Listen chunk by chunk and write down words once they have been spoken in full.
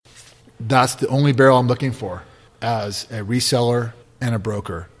that's the only barrel I'm looking for as a reseller and a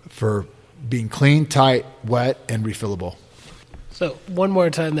broker for being clean, tight, wet, and refillable. So one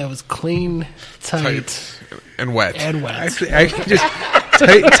more time, that was clean, tight, and wet. And wet. Actually just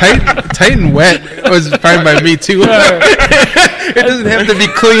tight and wet was fine by me too. It doesn't have to be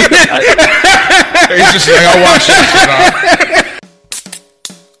clean. He's just like, I'll wash that shit off.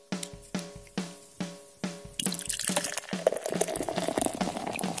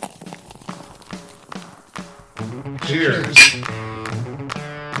 Cheers.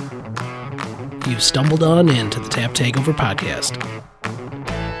 You've stumbled on into the Tap Takeover podcast.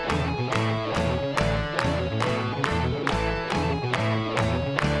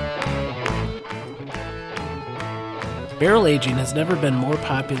 Barrel aging has never been more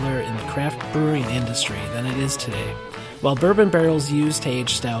popular in the craft brewing industry than it is today. While bourbon barrels used to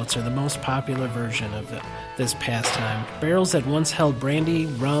age stouts are the most popular version of this pastime, barrels that once held brandy,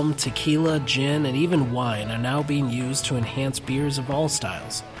 rum, tequila, gin, and even wine are now being used to enhance beers of all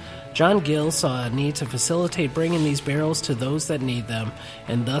styles. John Gill saw a need to facilitate bringing these barrels to those that need them,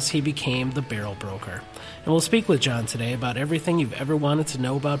 and thus he became the Barrel Broker. And we'll speak with John today about everything you've ever wanted to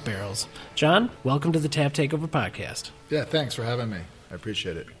know about barrels. John, welcome to the Tap Takeover podcast. Yeah, thanks for having me. I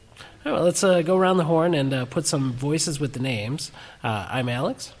appreciate it. All right, well, let's go around the horn and put some voices with the names. I'm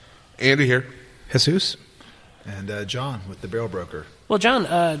Alex. Andy here. Jesus. And John with the Barrel Broker. Well,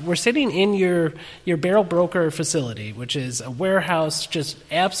 John, we're sitting in your Barrel Broker facility, which is a warehouse just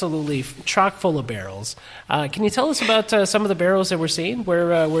absolutely chock full of barrels. Can you tell us about some of the barrels that we're seeing,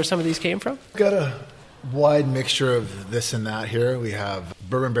 where some of these came from? We've got a wide mixture of this and that here. We have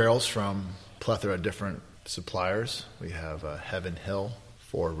bourbon barrels from a plethora of different suppliers. We have Heaven Hill,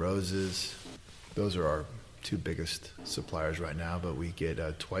 Four Roses. Those are our two biggest suppliers right now, but we get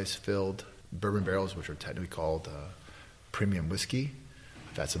twice-filled bourbon barrels, which are technically called premium whiskey.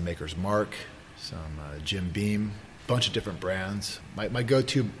 That's a Maker's Mark, some Jim Beam, a bunch of different brands. My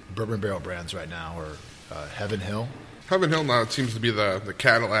go-to bourbon barrel brands right now are Heaven Hill. Heaven Hill now seems to be the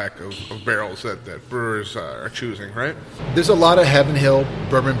Cadillac of barrels that brewers are choosing, right? There's a lot of Heaven Hill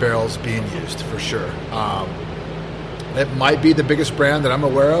bourbon barrels being used, for sure. It might be the biggest brand that I'm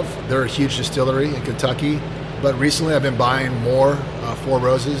aware of. They're a huge distillery in Kentucky. But recently I've been buying more Four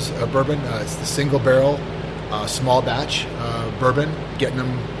Roses bourbon. It's the single barrel, small batch bourbon, getting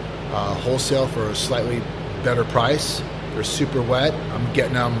them wholesale for a slightly better price. They're super wet. I'm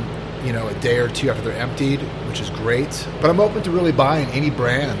getting them, a day or two after they're emptied, which is great. But I'm open to really buying any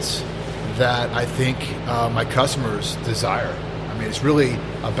brands that I think my customers desire. I mean, it's really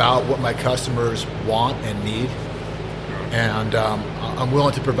about what my customers want and need. And I'm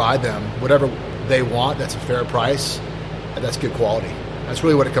willing to provide them whatever they want. That's a fair price. And that's good quality. That's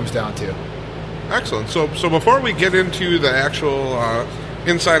really what it comes down to. Excellent. So before we get into the actual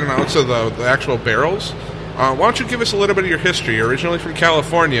inside and outs of the actual barrels, why don't you give us a little bit of your history? You're originally from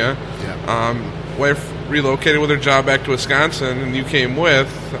California. Yeah. Wife relocated with her job back to Wisconsin, and you came with.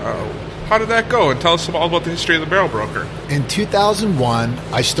 How did that go? And tell us all about the history of the Barrel Broker. In 2001,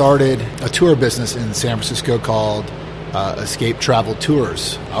 I started a tour business in San Francisco called Escape Travel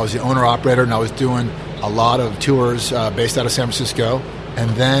Tours. I was the owner-operator, and I was doing a lot of tours based out of San Francisco. And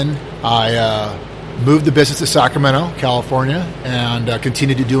then I moved the business to Sacramento, California, and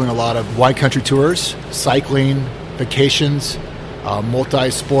continued to doing a lot of wine country tours, cycling, vacations,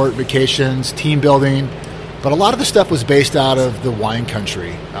 multi-sport vacations, team building. But a lot of the stuff was based out of the wine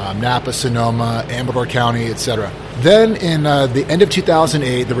country, Napa, Sonoma, Amador County, etc. Then in the end of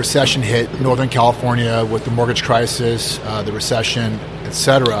 2008, the recession hit Northern California with the mortgage crisis, the recession,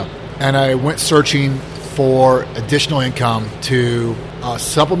 etc. And I went searching for additional income to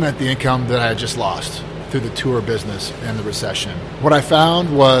supplement the income that I had just lost through the tour business and the recession. What I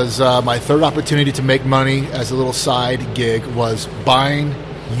found was my third opportunity to make money as a little side gig was buying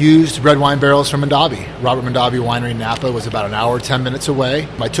used red wine barrels from Mondavi. Robert Mondavi Winery in Napa was about an hour, 10 minutes away.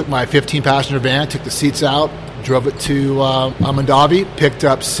 I took my 15-passenger van, took the seats out, drove it to Mondavi, picked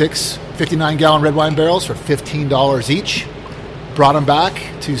up 6 59-gallon red wine barrels for $15 each, brought them back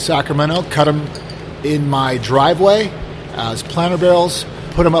to Sacramento, cut them in my driveway as planter barrels,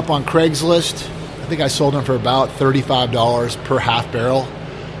 put them up on Craigslist. I think I sold them for about $35 per half barrel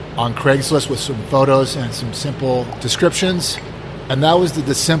on Craigslist with some photos and some simple descriptions. And that was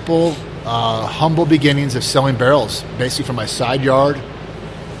the simple, humble beginnings of selling barrels, basically from my side yard,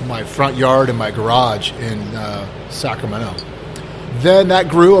 my front yard, and my garage in Sacramento. Then that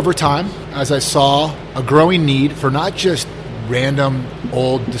grew over time as I saw a growing need for not just random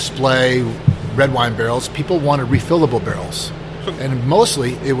old display red wine barrels. People wanted refillable barrels. And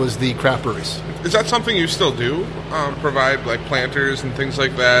mostly it was the craft breweries. Is that something you still do? Provide like planters and things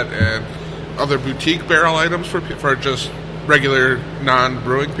like that, and other boutique barrel items for just regular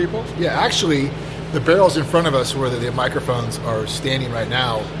non-brewing people? Yeah, actually, the barrels in front of us where the microphones are standing right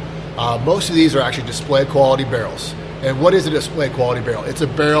now, most of these are actually display quality barrels. And what is a display quality barrel? It's a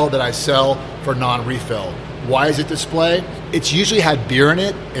barrel that I sell for non-refill. Why is it display? It's usually had beer in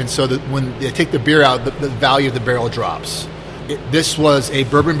it, and so that when they take the beer out, the value of the barrel drops. This was a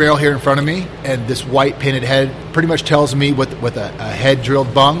bourbon barrel here in front of me, and this white painted head pretty much tells me with a head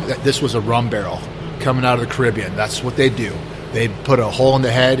drilled bung that this was a rum barrel coming out of the Caribbean. That's what they do. They put a hole in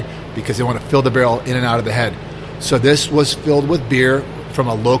the head because they want to fill the barrel in and out of the head. So this was filled with beer from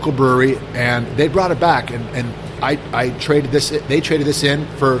a local brewery, and they brought it back, and I traded this. They traded this in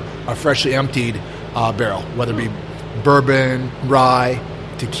for a freshly emptied barrel, whether it be bourbon, rye,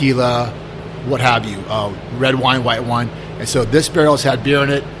 tequila, what have you, red wine, white wine. And so this barrel has had beer in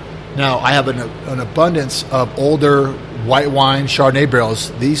it. Now I have an abundance of older white wine Chardonnay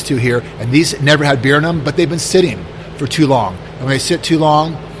barrels, these two here, and these never had beer in them, but they've been sitting for too long. And when they sit too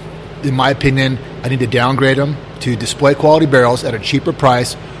long, in my opinion, I need to downgrade them to display quality barrels at a cheaper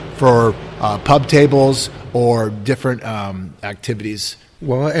price for pub tables or different activities.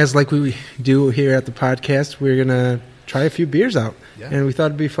 Well, as like we do here at the podcast, we're going to try a few beers out. Yeah. And we thought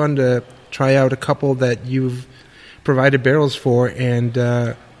it'd be fun to try out a couple that you've provided barrels for. And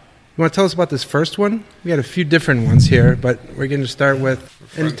you want to tell us about this first one? We had a few different ones here, but we're going to start with,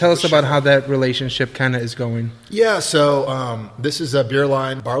 and tell us about how that relationship kind of is going. Yeah, so this is a beer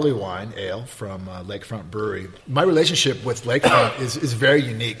line barley wine ale from Lakefront Brewery. My relationship with Lakefront is very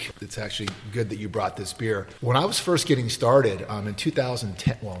unique. It's actually good that you brought this beer. When I was first getting started in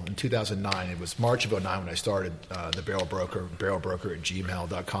 2009, it was March of 2009 when I started the Barrel Broker. Barrelbroker at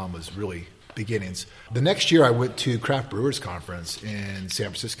gmail.com was really beginnings. The next year I went to Craft Brewers Conference in San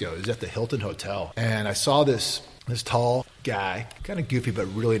Francisco. It was at the Hilton Hotel. And I saw this tall guy, kind of goofy but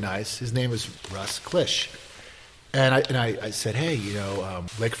really nice. His name was Russ Klisch. And I said, hey,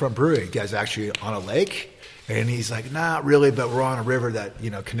 Lakefront Brewery, you guys actually on a lake? And he's like, not really, but we're on a river that,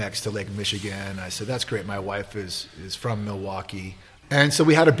 connects to Lake Michigan. I said, that's great. My wife is from Milwaukee. And so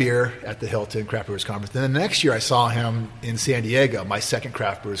we had a beer at the Hilton Craft Brewers Conference. Then the next year I saw him in San Diego, my second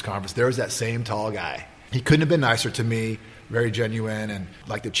Craft Brewers Conference. There was that same tall guy. He couldn't have been nicer to me, very genuine and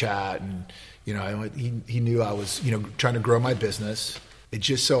liked to chat. And, he knew I was, trying to grow my business. It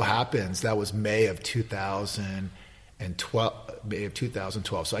just so happens that was May of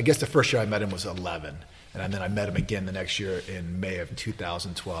 2012. So I guess the first year I met him was 11. And then I met him again the next year in May of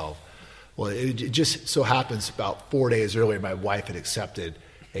 2012. Well, it just so happens about 4 days earlier, my wife had accepted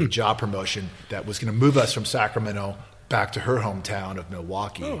a job promotion that was going to move us from Sacramento back to her hometown of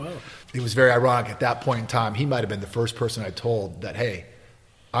Milwaukee. Oh, wow. It was very ironic. At that point in time, he might have been the first person I told that, hey,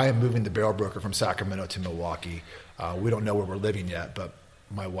 I am moving the Barrel Broker from Sacramento to Milwaukee. We don't know where we're living yet, but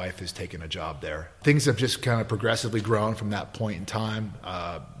my wife has taken a job there. Things have just kind of progressively grown from that point in time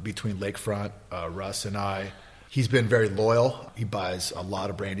between Lakefront, Russ, and I. He's been very loyal. He buys a lot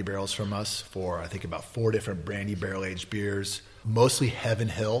of brandy barrels from us for, I think, about 4 different brandy barrel-aged beers, mostly Heaven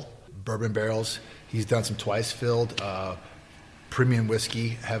Hill bourbon barrels. He's done some twice-filled premium whiskey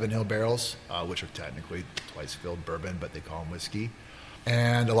Heaven Hill barrels, which are technically twice-filled bourbon, but they call them whiskey.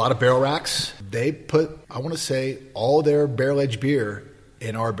 And a lot of barrel racks. They put, I want to say, all their barrel-aged beer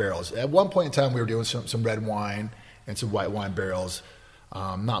in our barrels. At one point in time, we were doing some red wine and some white wine barrels.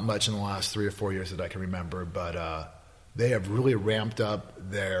 Not much in the last 3 or 4 years that I can remember, but they have really ramped up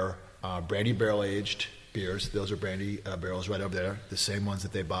their brandy barrel-aged beers. Those are brandy barrels right over there, the same ones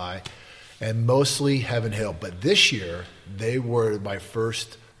that they buy, and mostly Heaven Hill. But this year, they were my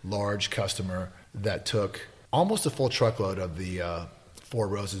first large customer that took almost a full truckload of the Four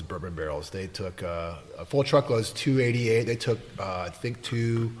Roses bourbon barrels. They took a full truckload, 288. They took, I think,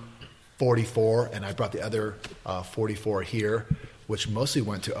 244, and I brought the other 44 here, which mostly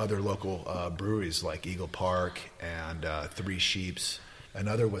went to other local breweries like Eagle Park and Three Sheeps and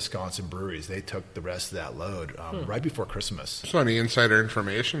other Wisconsin breweries. They took the rest of that load right before Christmas. So any insider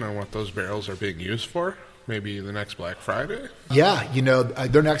information on what those barrels are being used for? Maybe the next Black Friday? Yeah,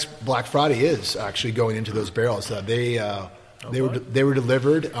 their next Black Friday is actually going into those barrels. They were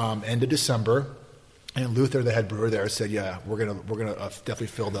delivered end of December, and Luther, the head brewer there, said, "Yeah, we're gonna definitely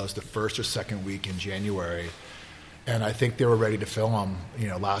fill those the first or second week in January." And I think they were ready to fill them,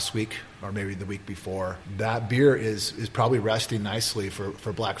 last week or maybe the week before. That beer is probably resting nicely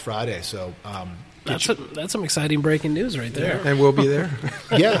for Black Friday. So that's some exciting breaking news right there. And we'll be there.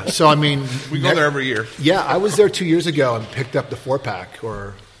 Yeah. So we go there every year. Yeah, I was there 2 years ago and picked up the 4-pack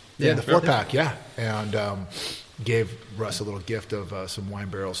the 4-pack. Yeah, and gave Russ a little gift of some wine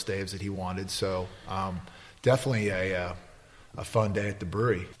barrel staves that he wanted. So definitely a fun day at the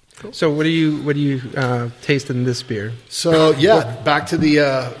brewery. Cool. So what do you taste in this beer? So back to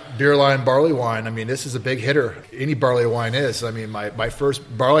the beer line barley wine. I mean, this is a big hitter. Any barley wine is. I mean, my first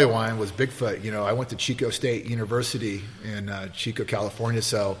barley wine was Bigfoot. You know, I went to Chico State University in Chico, California.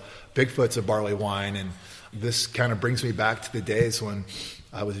 So Bigfoot's a barley wine, and this kind of brings me back to the days when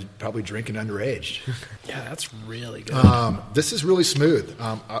I was probably drinking underage. Yeah, that's really good. This is really smooth.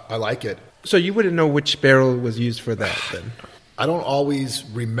 I like it. So you wouldn't know which barrel was used for that then? I don't always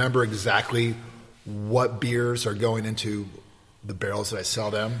remember exactly what beers are going into the barrels that I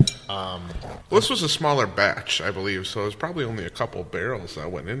sell them. This was a smaller batch, I believe, so it was probably only a couple barrels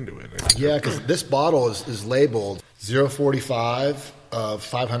that went into it. Yeah, because this bottle is labeled 045 of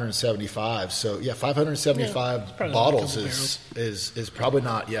 575. So, 575 bottles is probably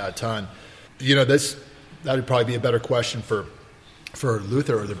not, a ton. You know, that would probably be a better question for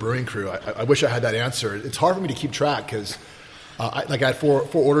Luther or the brewing crew. I wish I had that answer. It's hard for me to keep track because I had four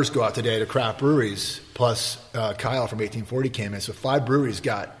orders go out today to craft breweries, plus Kyle from 1840 came in. So 5 breweries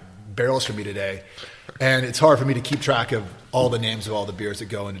got barrels for me today. And it's hard for me to keep track of all the names of all the beers that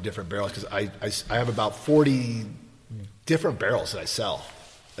go into different barrels because I have about 40 different barrels that I sell,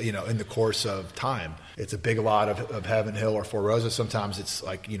 you know, in the course of time. It's a big lot of Heaven Hill or Four Roses. Sometimes it's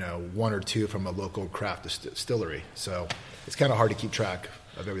like, you know, 1 or 2 from a local craft distillery. So it's kind of hard to keep track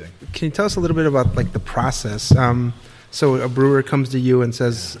of everything. Can you tell us a little bit about like the process? So a brewer comes to you and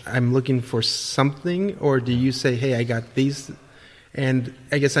says, I'm looking for something, or do you say, hey, I got these? And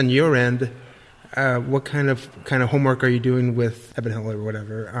I guess on your end, what kind of homework are you doing with Heaven Hill or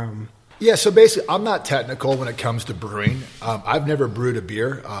whatever? So basically, I'm not technical when it comes to brewing. I've never brewed a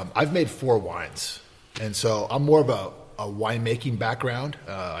beer. I've made 4 wines. And so I'm more of a winemaking background.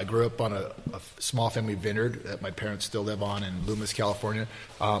 I grew up on a small family vineyard that my parents still live on in Loomis, California.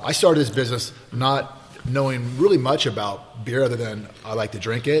 I started this business not knowing really much about beer other than I like to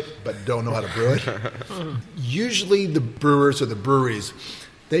drink it, but don't know how to brew it. Usually the brewers or the breweries,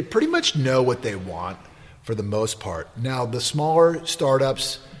 they pretty much know what they want for the most part. Now, the smaller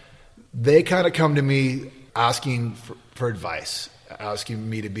startups, they kind of come to me asking for advice, asking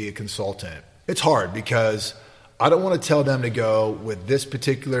me to be a consultant. It's hard because I don't want to tell them to go with this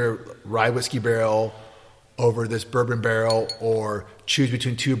particular rye whiskey barrel over this bourbon barrel or choose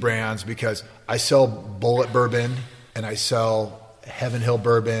between 2 brands because I sell Bullet bourbon and I sell Heaven Hill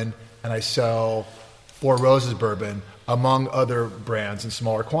bourbon and I sell Four Roses bourbon, among other brands in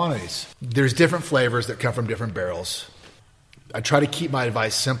smaller quantities. There's different flavors that come from different barrels. I try to keep my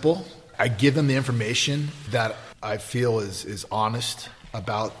advice simple. I give them the information that I feel is honest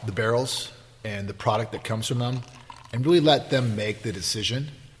about the barrels and the product that comes from them and really let them make the decision.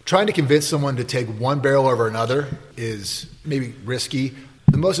 Trying to convince someone to take one barrel over another is maybe risky.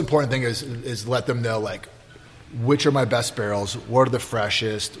 The most important thing is let them know, like, which are my best barrels, what are the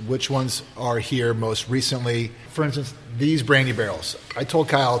freshest, which ones are here most recently. For instance, these brandy barrels. I told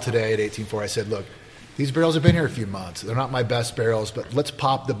Kyle today at 1840, I said, look, these barrels have been here a few months. They're not my best barrels, but let's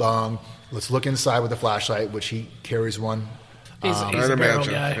pop the bung. Let's look inside with a flashlight, which he carries one. He's a barrel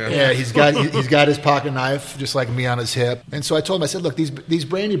guy. Yeah, he's got his pocket knife, just like me, on his hip. And so I told him, I said, look, these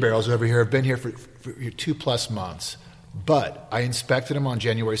brandy barrels over here have been here for 2+ months. But I inspected them on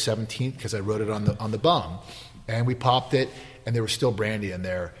January 17th because I wrote it on the bung. And we popped it, and there was still brandy in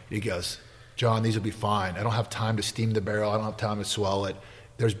there. He goes, John, these will be fine. I don't have time to steam the barrel. I don't have time to swell it.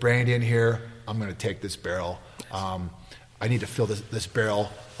 There's brandy in here. I'm going to take this barrel. I need to fill this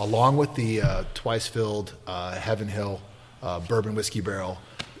barrel along with the twice-filled Heaven Hill bourbon whiskey barrel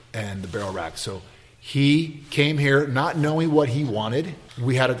and the barrel rack. So he came here not knowing what he wanted.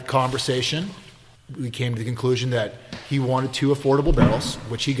 We had a conversation. We came to the conclusion that he wanted 2 affordable barrels,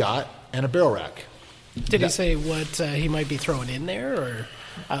 which he got, and a barrel rack. Did he say what he might be throwing in there, or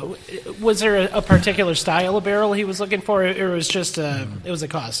was there a particular style of barrel he was looking for, or it was just it was a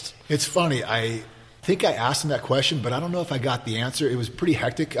cost? It's funny. I think I asked him that question, but I don't know if I got the answer. It was pretty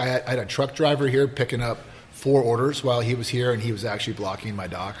hectic. I had a truck driver here picking up 4 orders while he was here, and he was actually blocking my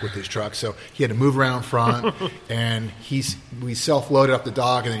dock with his truck. So he had to move around front, and we self-loaded up the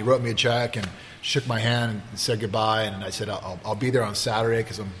dock, and then he wrote me a check and shook my hand and said goodbye. And I said, I'll be there on Saturday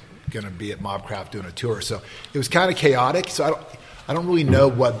because I'm going to be at Mobcraft doing a tour. So it was kind of chaotic. So I don't really know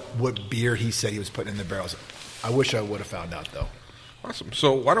what beer he said he was putting in the barrels. I wish I would have found out, though. Awesome.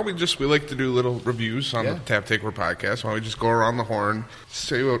 So why don't we like to do little reviews on the Tap Takeover podcast. Why don't we just go around the horn,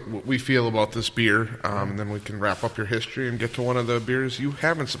 say what we feel about this beer, and then we can wrap up your history and get to one of the beers you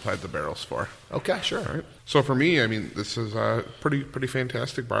haven't supplied the barrels for. Okay, sure. All right. So for me, I mean, this is a pretty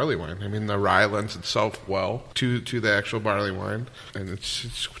fantastic barley wine. I mean, the rye lends itself well to the actual barley wine, and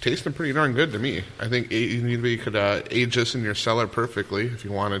it's tasting pretty darn good to me. I think you could age this in your cellar perfectly if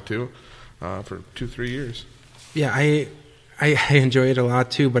you wanted to for 2-3 years. Yeah, I enjoy it a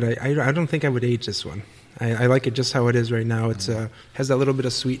lot too, but I don't think I would age this one. I like it just how it is right now. It's has that little bit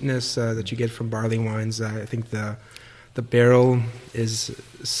of sweetness that you get from barley wines. I think the barrel is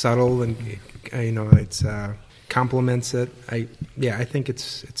subtle and it's complements it. I think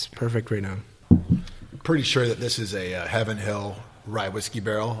it's perfect right now. Pretty sure that this is a Heaven Hill rye whiskey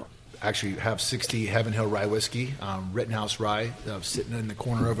barrel. Actually, have 60 Heaven Hill rye whiskey, Rittenhouse rye, sitting in the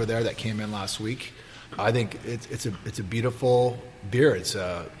corner over there that came in last week. I think it's a beautiful beer. It's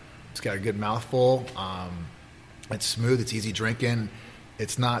got a good mouthful. It's smooth. It's easy drinking.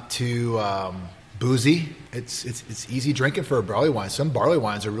 It's not too boozy. It's easy drinking for a barley wine. Some barley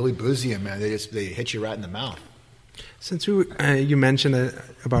wines are really boozy, and man, they hit you right in the mouth. Since you mentioned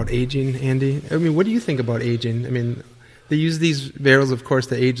about aging, Andy, I mean, what do you think about aging? I mean, they use these barrels, of course,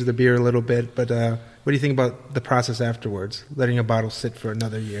 to age the beer a little bit, but what do you think about the process afterwards, letting a bottle sit for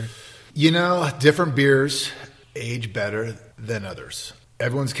another year? Different beers age better than others.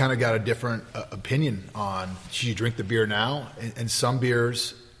 Everyone's kind of got a different opinion on should you drink the beer now, and some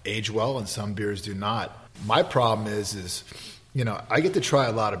beers age well and some beers do not. My problem is I get to try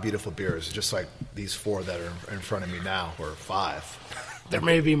a lot of beautiful beers, just like these 4 that are in front of me now, or 5. There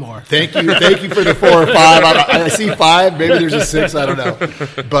may be more. Thank you for the 4 or 5. I see 5. Maybe there's a 6. I don't know.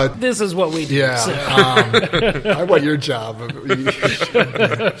 But this is what we do. Yeah, so. I want your job.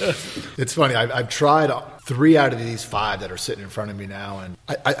 It's funny. I've tried 3 out of these 5 that are sitting in front of me now, and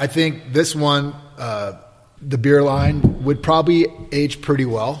I think this one, the beer line, would probably age pretty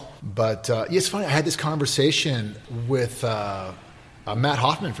well. But it's funny. I had this conversation with Matt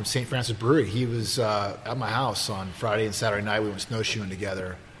Hoffman from St. Francis Brewery. He was at my house on Friday and Saturday night. We went snowshoeing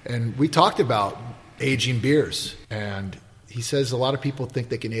together, and we talked about aging beers. And he says a lot of people think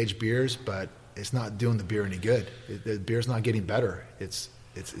they can age beers, but it's not doing the beer any good. The beer's not getting better. It's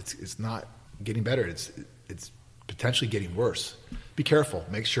not getting better. It's potentially getting worse. Be careful.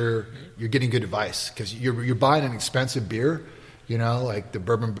 Make sure you're getting good advice, because you're buying an expensive beer, like the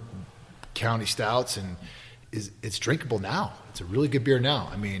Bourbon County Stouts, and it's drinkable now. It's a really good beer now.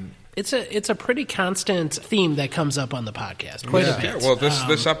 I mean, it's a pretty constant theme that comes up on the podcast quite a bit. Yeah, well,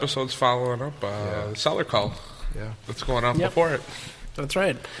 this episode's following up Cellar Call. Yeah, that's going on before it. That's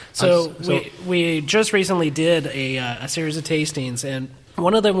right. So we just recently did a series of tastings, and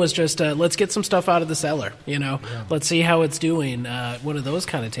one of them was just let's get some stuff out of the cellar. Let's see how it's doing. One of those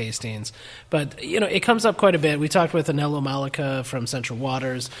kind of tastings. But it comes up quite a bit. We talked with Anello Malika from Central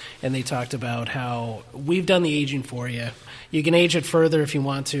Waters, and they talked about how we've done the aging for you. You can age it further if you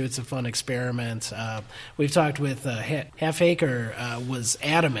want to. It's a fun experiment. We've talked with Half Acre was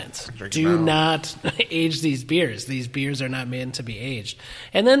adamant. Do not age these beers. These beers are not meant to be aged.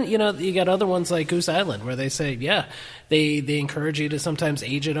 And then, you got other ones like Goose Island where they say, they encourage you to sometimes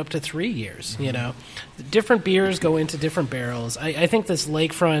age it up to 3 years. Mm-hmm. Different beers go into different barrels. I think this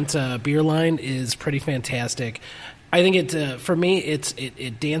Lakefront beer line is pretty fantastic. I think for me,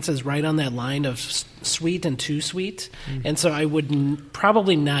 it dances right on that line of sweet and too sweet, and so I would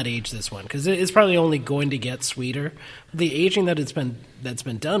probably not age this one because it's probably only going to get sweeter. The aging that's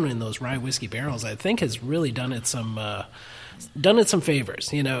been done in those rye whiskey barrels, I think, has really done it some favors.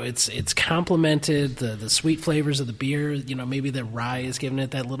 It's complemented the sweet flavors of the beer. Maybe the rye is giving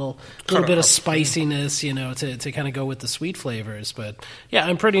it that little bit of spiciness. To kind of go with the sweet flavors. But yeah,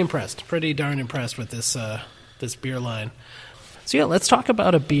 I'm pretty impressed. Pretty darn impressed with this beer line. So let's talk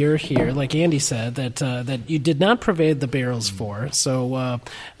about a beer here, like Andy said, that you did not provide the barrels for. So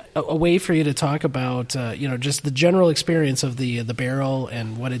a way for you to talk about just the general experience of the barrel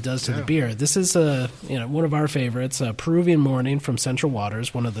and what it does to the beer. This is one of our favorites, Peruvian Morning from Central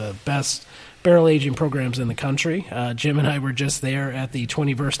Waters, one of the best barrel aging programs in the country. Jim and I were just there at the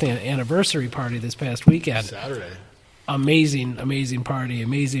 21st anniversary party this past weekend. Saturday. Amazing party,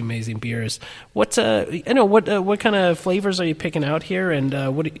 amazing beers. What kind of flavors are you picking out here,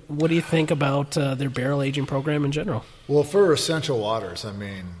 and what do you think about their barrel aging program in general? Well, for Central Waters, I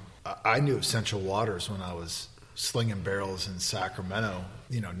mean, I knew of Central Waters when I was slinging barrels in Sacramento,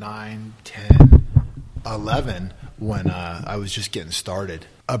 9, 10, 11, when I was just getting started.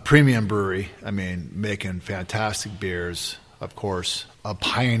 A premium brewery, I mean, making fantastic beers. of course, a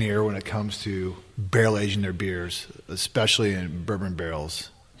pioneer when it comes to barrel aging their beers, especially in bourbon barrels.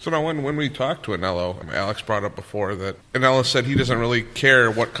 So now when we talked to Anello, Alex brought up before that Anello said he doesn't really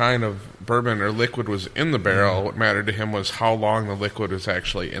care what kind of bourbon or liquid was in the barrel. What mattered to him was how long the liquid was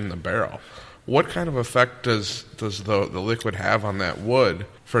actually in the barrel. What kind of effect does the liquid have on that wood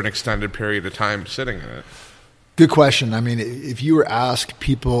for an extended period of time sitting in it? Good question. I mean, if you were asked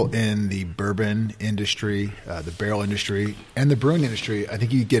people in the bourbon industry, the barrel industry, and the brewing industry, I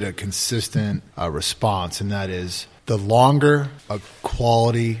think you get a consistent response, and that is the longer a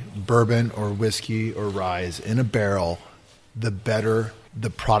quality bourbon or whiskey or rye is in a barrel, the better the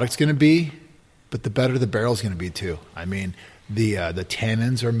product's going to be, but the better the barrel's going to be too. I mean, the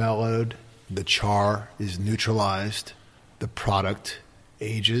tannins are mellowed, the char is neutralized, the product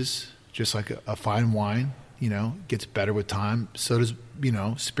ages just like a fine wine. Gets better with time. So does,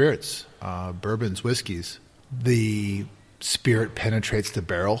 spirits, bourbons, whiskeys. The spirit penetrates the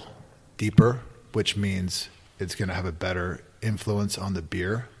barrel deeper, which means it's going to have a better influence on the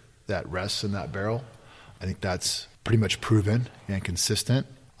beer that rests in that barrel. I think that's pretty much proven and consistent.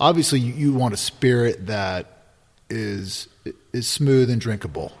 Obviously, you want a spirit that is smooth and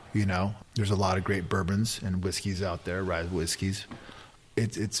drinkable. There's a lot of great bourbons and whiskeys out there, rye whiskeys.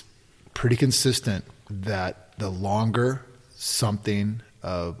 It's pretty consistent that the longer something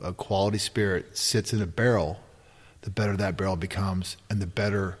of a quality spirit sits in a barrel, the better that barrel becomes and the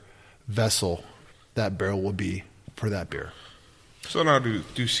better vessel that barrel will be for that beer. So now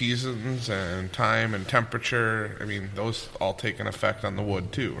do seasons and time and temperature, those all take an effect on the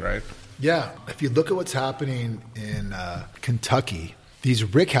wood too, right? Yeah. If you look at what's happening in Kentucky, these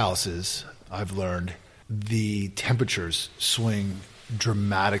rick houses, I've learned, the temperatures swing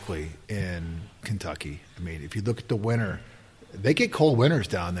dramatically in Kentucky. If you look at the winter, they get cold winters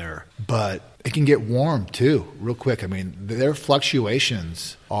down there, but it can get warm too, real quick. Their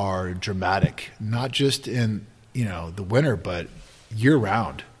fluctuations are dramatic, not just in, the winter, but year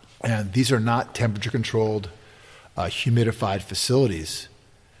round. And these are not temperature controlled, humidified facilities.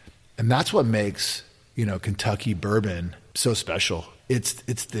 And that's what makes, Kentucky bourbon so special. It's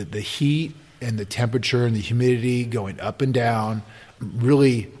the heat and the temperature and the humidity going up and down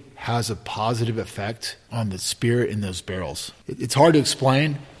really has a positive effect on the spirit in those barrels. It's hard to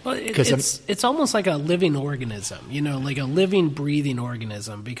explain. Well, it's almost like a living organism, like a living, breathing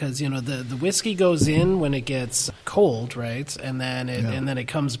organism, because the whiskey goes in when it gets cold, right, and then it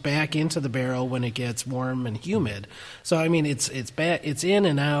comes back into the barrel when it gets warm and humid. So it's in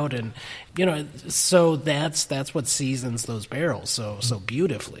and out, and so that's what seasons those barrels so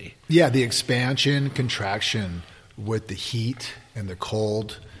beautifully. Yeah, the expansion, contraction with the heat and the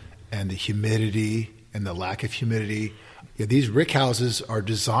cold and the humidity and the lack of humidity. Yeah, these rick houses are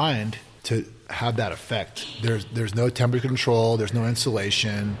designed to have that effect. There's no temperature control, there's no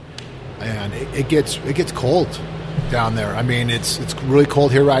insulation, and it gets cold down there. It's really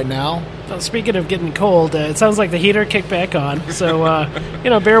cold here right now. Well, speaking of getting cold, it sounds like the heater kicked back on. So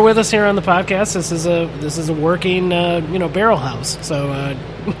bear with us here on the podcast. This is a working barrel house. So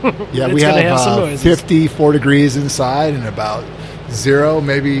yeah, we have 54 degrees inside and about 0,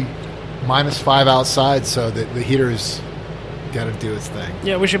 maybe -5 outside. So the heater's got to do its thing.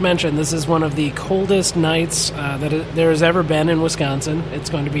 Yeah, we should mention this is one of the coldest nights that there has ever been in Wisconsin. It's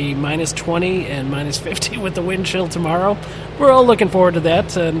going to be -20 and -50 with the wind chill tomorrow. We're all looking forward to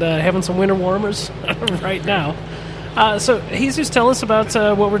that and having some winter warmers right now. So, Jesus, tell us about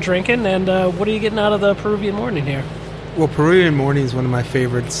what we're drinking and what are you getting out of the Peruvian Morning here? Well, Peruvian Morning is one of my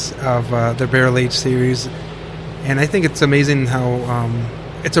favorites of the Barrel Age series, and I think it's amazing how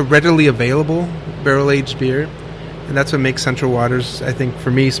it's a readily available barrel-aged beer. And that's what makes Central Waters, I think, for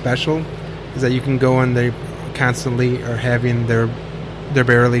me, special, is that you can go and they constantly are having their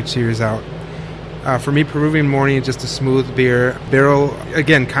barrel-aged series out. For me, Peruvian Morning is just a smooth beer. Barrel,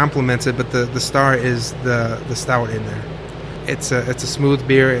 again, complements it, but the star is the stout in there. It's a smooth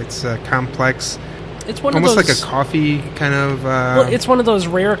beer. It's complex. It's one almost of those, like a coffee kind of. Well, it's one of those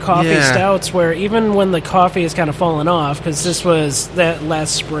rare coffee stouts where even when the coffee is kind of fallen off, because this was that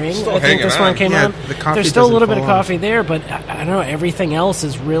last spring, I think this one came out. There's still a little bit of coffee there, but I don't know. Everything else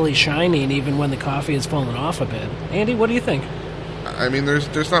is really shining, even when the coffee has fallen off a bit. Andy, what do you think?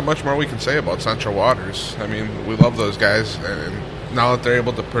 There's not much more we can say about Central Waters. We love those guys, and now that they're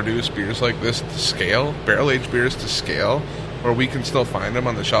able to produce beers like this to scale, barrel-aged beers to scale, where we can still find them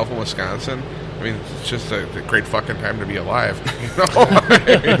on the shelf in Wisconsin. It's just a great fucking time to be alive.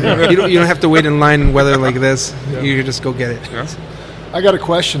 You don't have to wait in line in weather like this. Yeah. You can just go get it. Yeah. I got a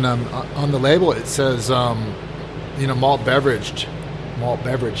question. On the label, it says, malt beverage.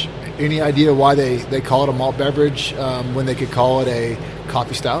 Any idea why they call it a malt beverage when they could call it a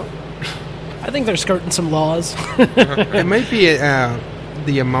coffee stout? I think they're skirting some laws. It might be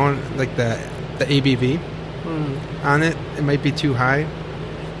the amount, like the ABV on it. It might be too high.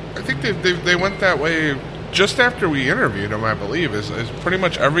 I think they went that way just after we interviewed them, I believe. Is pretty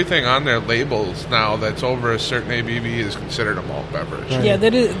much everything on their labels now that's over a certain ABV is considered a malt beverage. Yeah,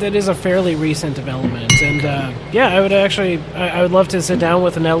 that is a fairly recent development, and I would love to sit down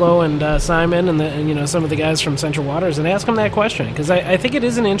with Anello and Simon and some of the guys from Central Waters and ask them that question, because I think it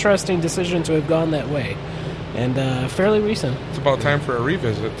is an interesting decision to have gone that way, and fairly recent. It's about time for a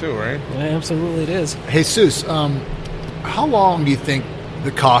revisit too, right? Yeah, absolutely, it is. Jesus, how long do you think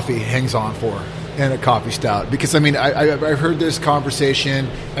the coffee hangs on for in a coffee stout? Because I've heard this conversation.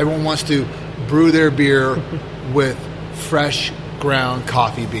 Everyone wants to brew their beer with fresh ground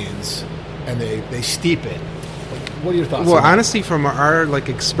coffee beans, and they steep it. What are your thoughts? Well, on that? honestly, from our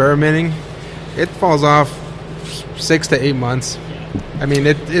experimenting, it falls off 6 to 8 months. I mean,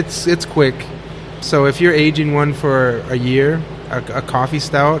 it's quick. So if you're aging one for a year, a coffee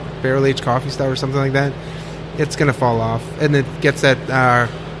stout, barrel aged coffee stout or something like that, it's gonna fall off, and it gets that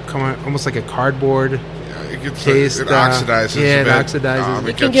almost like a cardboard taste. It oxidizes. Yeah, a bit. it oxidizes.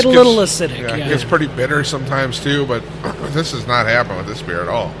 It can get a little acidic. Yeah, it gets pretty bitter sometimes too. But this does not happen with this beer at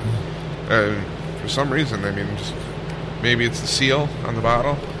all. For some reason, maybe it's the seal on the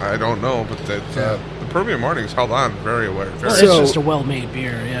bottle. I don't know, but the Peruvian Morning's held on very well. Well, it's just a well-made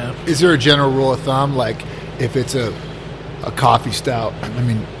beer. Yeah. Is there a general rule of thumb, like if it's a coffee stout?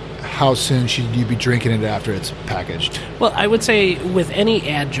 How soon should you be drinking it after it's packaged? Well, I would say with any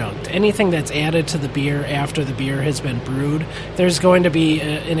adjunct, anything that's added to the beer after the beer has been brewed, there's going to be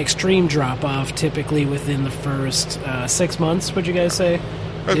an extreme drop-off typically within the first 6 months, would you guys say?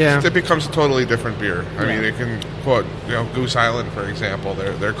 It becomes a totally different beer. I mean, it can put, Goose Island, for example,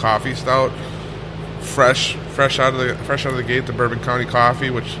 their coffee stout, fresh out of the gate, the Bourbon County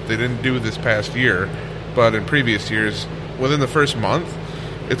coffee, which they didn't do this past year, but in previous years, within the first month,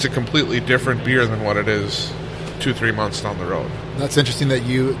 it's a completely different beer than what it is 2-3 months down the road. That's interesting that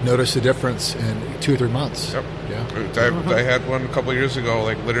you noticed a difference in 2 or 3 months. Yep. Yeah. I had one a couple of years ago,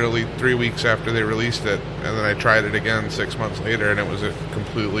 like literally 3 weeks after they released it, and then I tried it again 6 months later, and it was a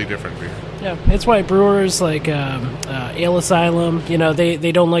completely different beer. Yeah, it's why brewers like Ale Asylum,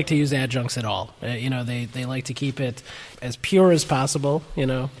 they don't like to use adjuncts at all. They like to keep it as pure as possible,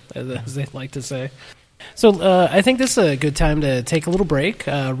 as they like to say. So I think this is a good time to take a little break,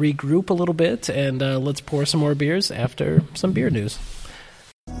 regroup a little bit, and let's pour some more beers after some beer news.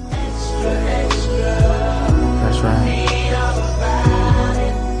 Extra, extra. That's right.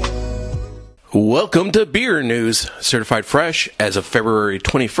 Welcome to Beer News, certified fresh as of February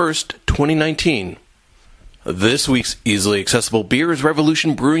 21st, 2019. This week's easily accessible beer is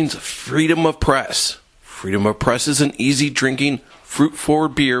Revolution Brewing's Freedom of Press. Freedom of Press is an easy-drinking,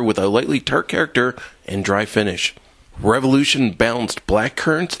 fruit-forward beer with a lightly tart character and dry finish. Revolution balanced black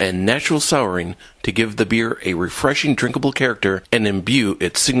currants and natural souring to give the beer a refreshing drinkable character and imbue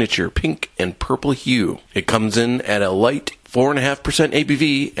its signature pink and purple hue. It comes in at a light 4.5%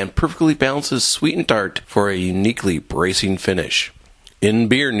 ABV and perfectly balances sweet and tart for a uniquely bracing finish. In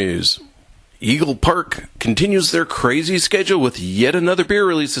beer news, Eagle Park continues their crazy schedule with yet another beer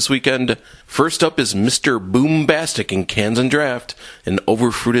release this weekend. First up is Mr. Boombastic in Cans and Draft, an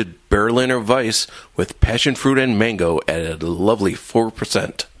overfruited Berliner Weiss with passion fruit and mango at a lovely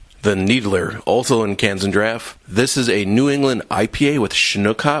 4%. The Needler, also in Cans and Draft. This is a New England IPA with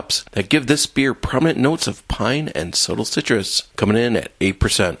Chinook hops that give this beer prominent notes of pine and subtle citrus, coming in at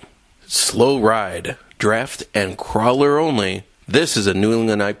 8%. Slow Ride, draft and crawler only. This is a New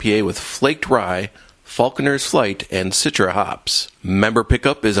England IPA with flaked rye, Falconer's Flight, and Citra hops. Member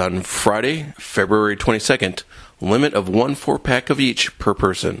pickup is on Friday, February 22nd. Limit of 1 4-pack of each per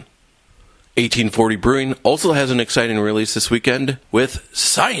person. 1840 Brewing also has an exciting release this weekend with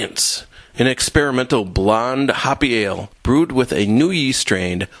Science, an experimental blonde hoppy ale brewed with a new yeast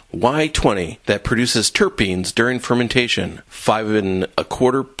strain, Y20, that produces terpenes during fermentation,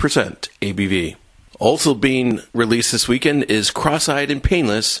 5.25% ABV. Also being released this weekend is Cross-Eyed and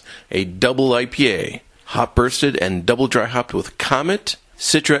Painless, a double IPA, hop bursted and double dry hopped with Comet,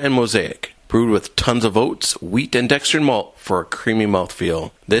 Citra, and Mosaic. Brewed with tons of oats, wheat, and dextrin malt for a creamy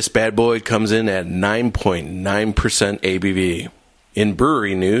mouthfeel. This bad boy comes in at 9.9% ABV. In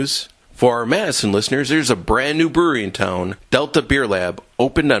brewery news, for our Madison listeners, there's a brand new brewery in town, Delta Beer Lab,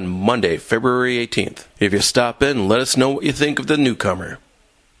 opened on Monday, February 18th. If you stop in, let us know what you think of the newcomer.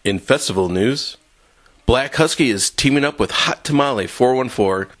 In festival news, Black Husky is teaming up with Hot Tamale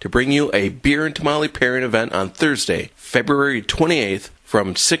 414 to bring you a beer and tamale pairing event on Thursday, February 28th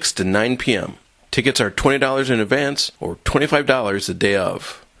from 6 to 9 p.m. Tickets are $20 in advance or $25 the day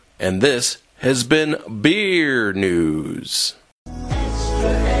of. And this has been Beer News. That's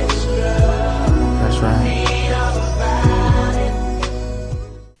right.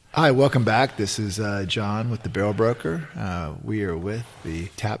 Hi, welcome back. This is John with the Barrel Broker. We are with the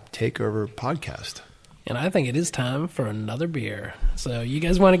Tap Takeover podcast. And I think it is time for another beer. So you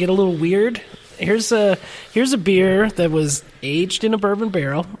guys want to get a little weird? Here's a beer that was aged in a bourbon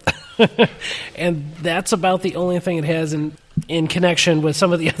barrel. And that's about the only thing it has in connection with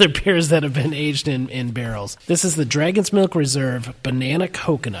some of the other beers that have been aged in barrels. This is the Dragon's Milk Reserve Banana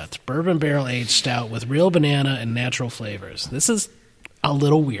Coconut Bourbon Barrel Aged Stout with real banana and natural flavors. This is a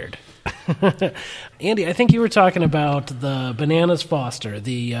little weird. Andy, I think you were talking about the Bananas Foster,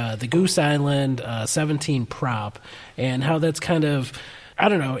 the Goose Island 17 prop, and how that's kind of, I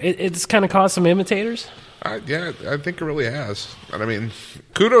don't know, it's kind of caused some imitators. Yeah, I think it really has. And I mean,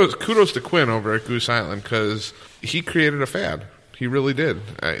 kudos to Quinn over at Goose Island because he created a fad. He really did.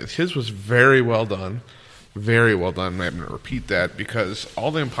 His was very well done. Very well done. I'm going to repeat that because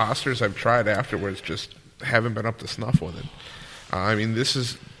all the imposters I've tried afterwards just haven't been up to snuff with it. I mean, this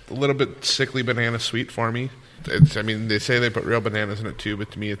is a little bit sickly banana sweet for me. I mean, they say they put real bananas in it too, but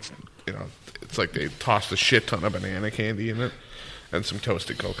to me, it's like they tossed a shit ton of banana candy in it and some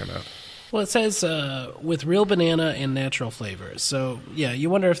toasted coconut. Well, it says with real banana and natural flavors. So, yeah, you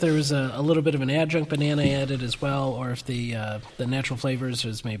wonder if there was a little bit of an adjunct banana added as well, or if the natural flavors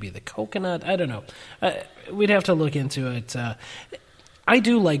is maybe the coconut. I don't know. We'd have to look into it. I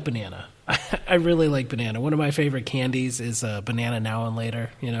do like banana. I really like banana. One of my favorite candies is Banana Now and Later,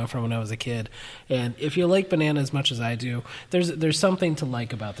 from when I was a kid. And if you like banana as much as I do, there's something to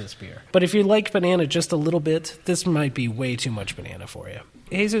like about this beer. But if you like banana just a little bit, this might be way too much banana for you.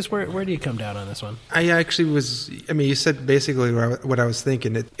 Jesus, where do you come down on this one? I actually you said basically what I was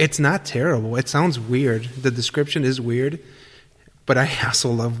thinking. It's not terrible. It sounds weird. The description is weird, but I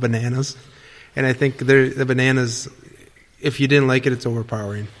also love bananas. And I think the bananas, if you didn't like it, it's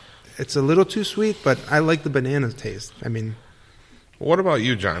overpowering. It's a little too sweet, but I like the banana taste. I mean... What about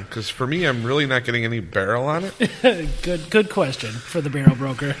you, John? Because for me, I'm really not getting any barrel on it. Good question for the Barrel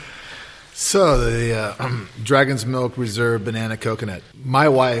Broker. So, the Dragon's Milk Reserve Banana Coconut. My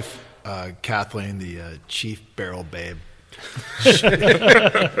wife, Kathleen, the chief barrel babe.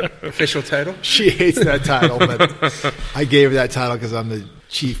 Official title? She hates that title, but I gave her that title because I'm the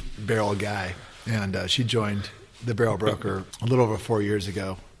chief barrel guy. And she joined the Barrel Broker a little over 4 years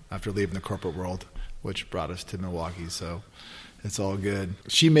ago after leaving the corporate world, which brought us to Milwaukee. So it's all good.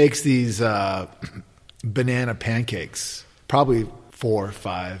 She makes these banana pancakes probably 4 or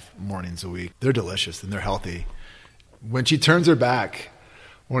 5 mornings a week. They're delicious and they're healthy. When she turns her back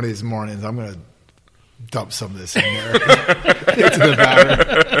one of these mornings, I'm going to dump some of this in there into the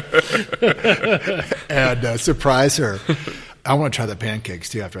batter and surprise her. I want to try the pancakes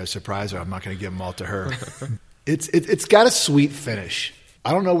too after I surprise her. I'm not going to give them all to her. It's got a sweet finish.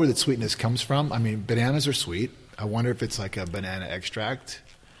 I don't know where the sweetness comes from. I mean, bananas are sweet. I wonder if it's like a banana extract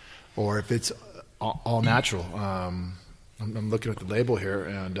or if it's all natural. I'm looking at the label here,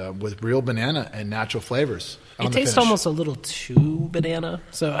 and with real banana and natural flavors. It tastes almost a little too banana,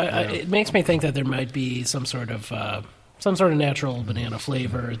 so it makes me think that there might be some sort of natural banana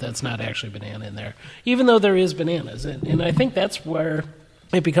flavor that's not actually banana in there, even though there is bananas. And I think that's where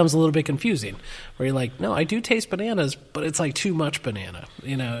it becomes a little bit confusing, where you're like, no, I do taste bananas, but it's like too much banana,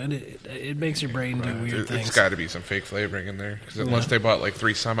 and it makes your brain do weird things. It's got to be some fake flavoring in there, because unless they bought like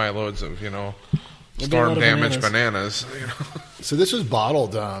 3 semi-loads of, storm-damaged bananas. So this was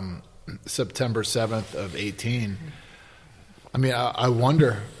bottled September 7th of 18. I mean, I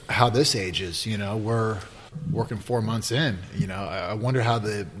wonder how this ages. We're working 4 months in. I wonder how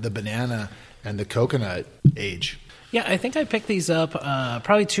the banana and the coconut age. Yeah, I think I picked these up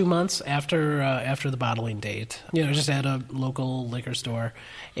probably 2 months after the bottling date. Just at a local liquor store,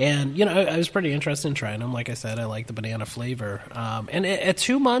 and I was pretty interested in trying them. Like I said, I like the banana flavor. And at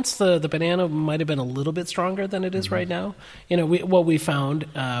 2 months, the banana might have been a little bit stronger than it is right now. What we found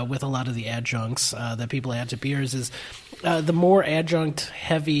with a lot of the adjuncts that people add to beers is the more adjunct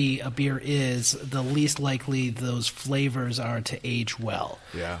heavy a beer is, the least likely those flavors are to age well.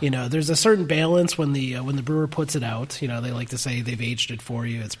 Yeah. There's a certain balance when the brewer puts it out. They like to say they've aged it for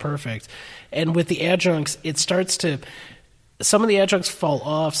you. It's perfect. And with the adjuncts, it starts to... Some of the adjuncts fall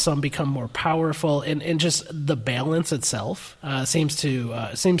off, some become more powerful, and just the balance itself seems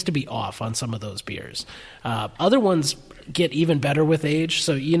to be off on some of those beers. Other ones get even better with age,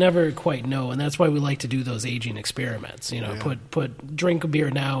 so you never quite know, and that's why we like to do those aging experiments. Drink a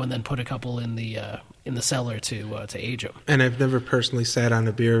beer now and then put a couple in the in the cellar to age them. And I've never personally sat on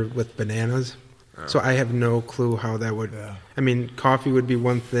a beer with bananas, so I have no clue how that would. I mean, coffee would be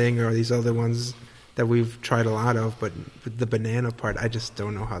one thing, or these other ones that we've tried a lot of, but the banana part, I just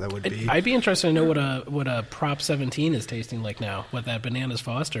don't know how that would be. I'd be interested to know what a Prop 17 is tasting like now. What that Bananas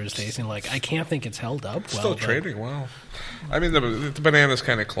Foster is tasting like. I can't think it's held up well. Still trading well. I mean, the banana's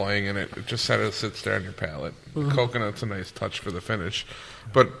kind of cloying in it. It just sort of sits there on your palate. The coconut's a nice touch for the finish.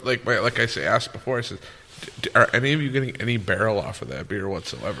 But like I asked before, I said, are any of you getting any barrel off of that beer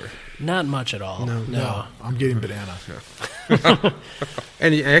whatsoever? Not much at all. No, I'm getting banana.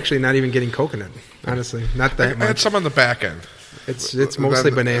 And actually, not even getting coconut. Honestly, not that I had much. some on the back end. It's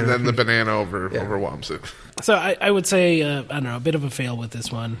mostly banana. And then the banana overwhelms it. So I would say, I don't know, a bit of a fail with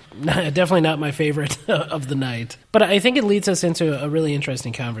this one. Definitely not my favorite of the night. But I think it leads us into a really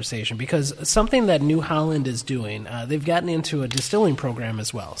interesting conversation because something that New Holland is doing, they've gotten into a distilling program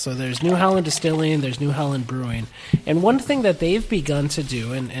as well. So there's New Holland Distilling, there's New Holland Brewing. And one thing that they've begun to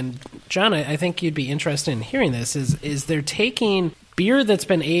do, and John, I think you'd be interested in hearing this, is they're taking beer that's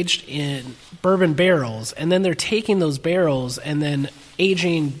been aged in bourbon barrels, and then they're taking those barrels and then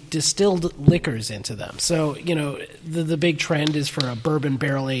aging distilled liquors into them. So, the big trend is for a bourbon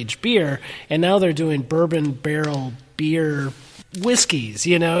barrel-aged beer, and now they're doing bourbon barrel beer whiskeys.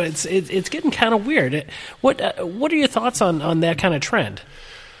 It's getting kind of weird. What are your thoughts on that kind of trend?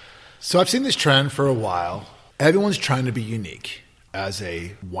 So I've seen this trend for a while. Everyone's trying to be unique as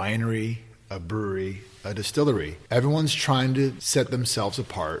a winery, a brewery, a distillery. Everyone's trying to set themselves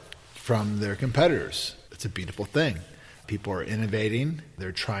apart from their competitors. It's a beautiful thing. People are innovating.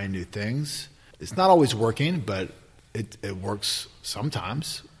 They're trying new things. It's not always working, but it works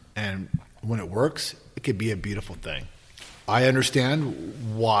sometimes. And when it works, it could be a beautiful thing. I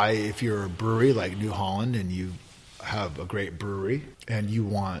understand why, if you're a brewery like New Holland and you have a great brewery and you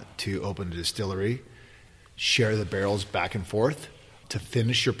want to open a distillery, share the barrels back and forth to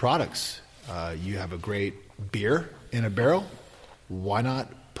finish your products. You have a great beer in a barrel. Why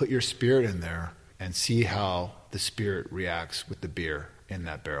not put your spirit in there and see how the spirit reacts with the beer in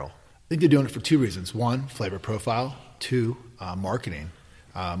that barrel? I think they're doing it for two reasons. One, flavor profile. Two, marketing.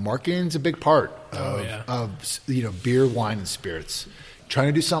 Marketing's a big part of beer, wine, and spirits. Trying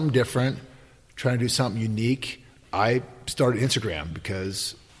to do something different, trying to do something unique. I started Instagram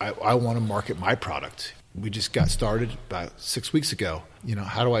because I want to market my product. We just got started about 6 weeks ago.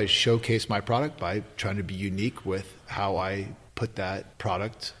 How do I showcase my product? By trying to be unique with how I put that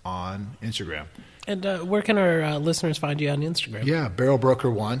product on Instagram. And where can our listeners find you on Instagram? Yeah, Barrel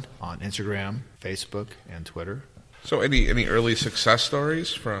Broker 1 on Instagram, Facebook, and Twitter. So any early success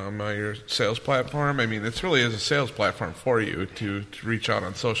stories from your sales platform? I mean, it really is a sales platform for you to reach out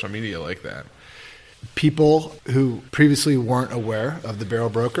on social media like that. People who previously weren't aware of the Barrel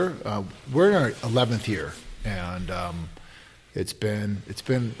Broker, we're in our 11th year, and it's been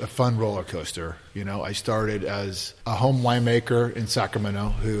a fun roller coaster. I started as a home winemaker in Sacramento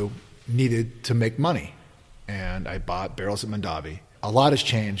who needed to make money, and I bought barrels at Mondavi. A lot has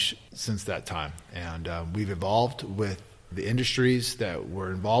changed since that time, and we've evolved with the industries that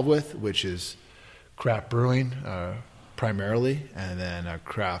we're involved with, which is craft brewing primarily, and then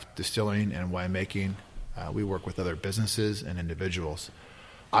craft distilling and winemaking. We work with other businesses and individuals.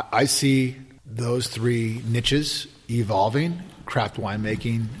 I see those three niches evolving: craft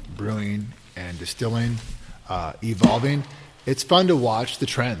winemaking, brewing, and distilling evolving. It's fun to watch the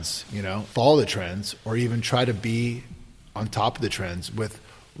trends, follow the trends, or even try to be on top of the trends with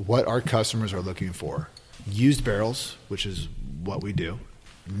what our customers are looking for. Used barrels, which is what we do,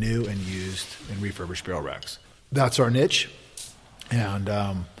 new and used and refurbished barrel racks. That's our niche, and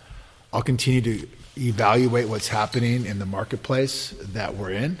I'll continue to evaluate what's happening in the marketplace that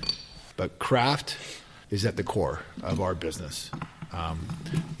we're in, but craft is at the core of our business.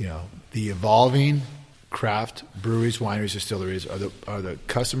 The evolving craft breweries, wineries, distilleries are the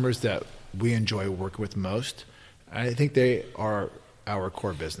customers that we enjoy working with most. I think they are our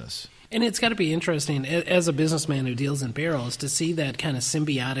core business. And it's got to be interesting, as a businessman who deals in barrels, to see that kind of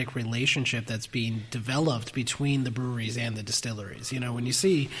symbiotic relationship that's being developed between the breweries and the distilleries. When you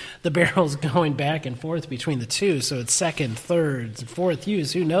see the barrels going back and forth between the two, so it's second, third, fourth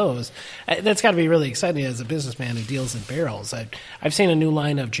use, who knows? That's got to be really exciting as a businessman who deals in barrels. I've seen a new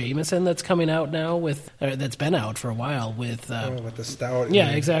line of Jameson that's coming out now that's been out for a while with the stout.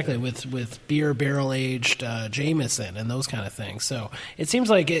 Yeah, exactly, with beer barrel-aged Jameson and those kind of things. So it seems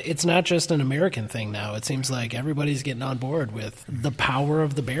like it's not just an American thing now. It seems like everybody's getting on board with the power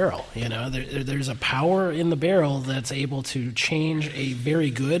of the barrel. There's a power in the barrel that's able to change a very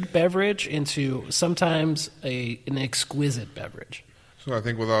good beverage into sometimes an exquisite beverage. So I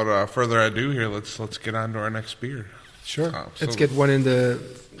think without further ado here, let's get on to our next beer. Sure. Let's get one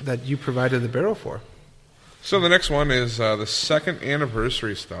that you provided the barrel for. So the next one is the second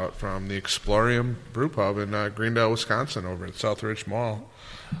anniversary stout from the Explorium Brew Pub in Greendale, Wisconsin, over at Southridge Mall.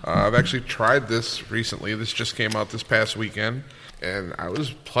 I've actually tried this recently. This just came out this past weekend, and I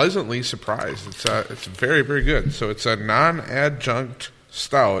was pleasantly surprised. It's very, very good. So it's a non-adjunct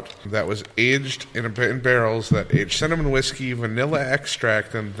stout that was aged in barrels that aged cinnamon whiskey, vanilla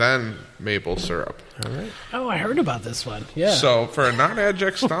extract, and then maple syrup. All right. Oh, I heard about this one. Yeah. So for a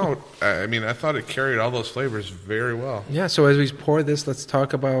non-adjunct stout, I mean, I thought it carried all those flavors very well. Yeah, so as we pour this, let's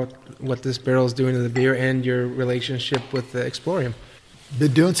talk about what this barrel is doing to the beer and your relationship with the Explorium.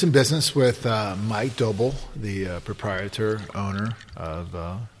 Been doing some business with Mike Doble, the proprietor, owner of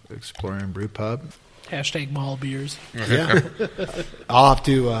Explorium Brew Pub. Hashtag mall beers. Yeah. I'll have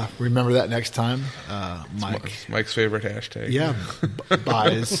to remember that next time. Mike. It's Mike's favorite hashtag. Yeah,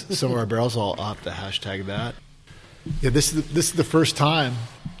 buys some of our barrels. I'll have to hashtag that. Yeah, this is the first time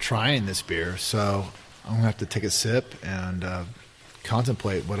trying this beer, so I'm gonna have to take a sip and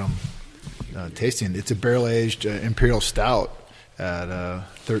contemplate what I'm tasting. It's a barrel aged Imperial Stout at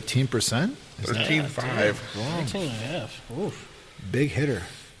 13%. 13.5. 13.5. Oof. Big hitter.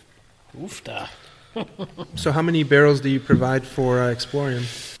 Oofda. So how many barrels do you provide for Explorium?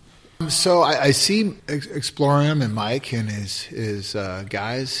 So I see Explorium and Mike and his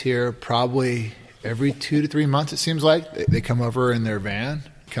guys here probably every 2 to 3 months, it seems like. They come over in their van,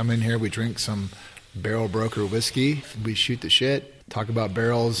 come in here, we drink some Barrel Broker whiskey, we shoot the shit, talk about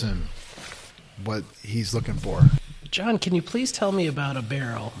barrels and what he's looking for. John, can you please tell me about a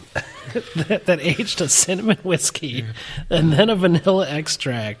barrel that aged a cinnamon whiskey and then a vanilla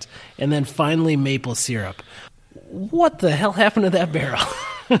extract and then finally maple syrup? What the hell happened to that barrel?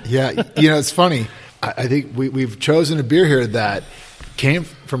 Yeah, it's funny. I think we've chosen a beer here that came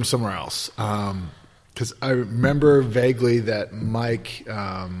from somewhere else. Because I remember vaguely that Mike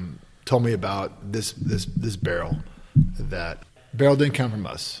told me about this barrel. That barrel didn't come from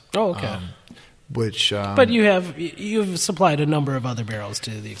us. Oh, okay. But you've supplied a number of other barrels to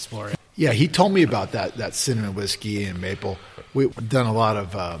the Explorer. Yeah, he told me about that cinnamon whiskey and maple. We've done a lot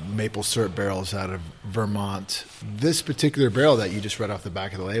of maple syrup barrels out of Vermont. This particular barrel that you just read off the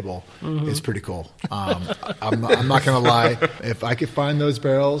back of the label is pretty cool. I'm not going to lie. If I could find those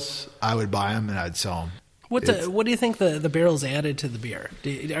barrels, I would buy them and I'd sell them. What do you think the barrels added to the beer?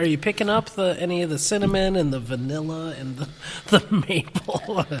 Are you picking up any of the cinnamon and the vanilla and the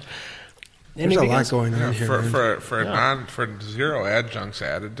maple? There's a lot going on here. For zero adjuncts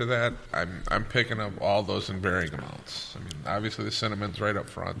added to that, I'm picking up all those in varying amounts. I mean, obviously the cinnamon's right up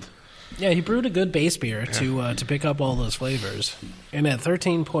front. Yeah, he brewed a good base beer to pick up all those flavors. And at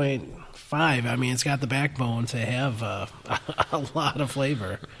 13.5, I mean, it's got the backbone to have a lot of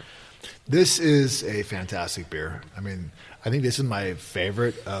flavor. This is a fantastic beer. I mean, I think this is my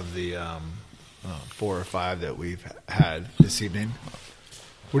favorite of the 4 or 5 that we've had this evening.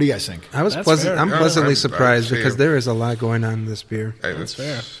 What do you guys think? I'm pleasantly surprised because there is a lot going on in this beer. Hey, that's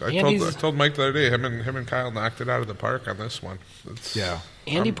fair. I told Mike the other day, him and Kyle knocked it out of the park on this one.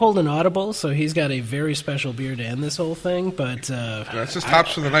 Andy pulled an audible, so he's got a very special beer to end this whole thing. But that's his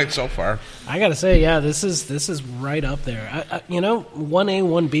tops for the night so far. I got to say, yeah, this is right up there. 1A,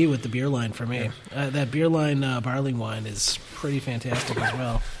 1B with the beer line for me. Yeah. That beer line barley wine is pretty fantastic as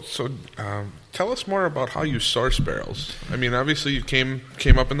well. So tell us more about how you source barrels. I mean, obviously you came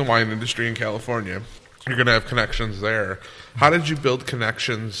up in the wine industry in California. You're going to have connections there. How did you build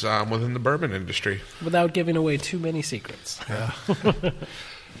connections within the bourbon industry? Without giving away too many secrets. Yeah.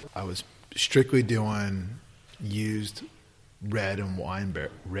 I was strictly doing used red and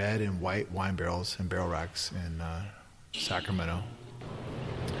white wine barrels and barrel racks in Sacramento.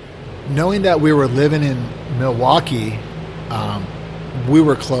 Knowing that we were living in Milwaukee, we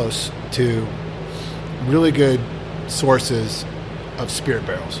were close to really good sources of spirit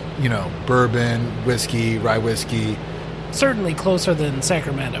barrels. Bourbon, whiskey, rye whiskey. Certainly closer than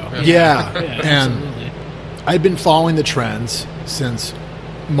Sacramento. Yeah. And absolutely. I'd been following the trends since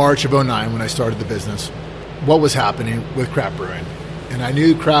March of 2009 when I started the business. What was happening with craft brewing. And I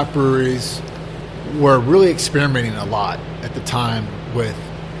knew craft breweries were really experimenting a lot at the time with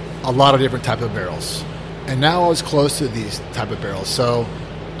a lot of different type of barrels. And now I was close to these type of barrels. So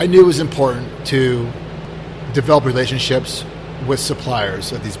I knew it was important to develop relationships with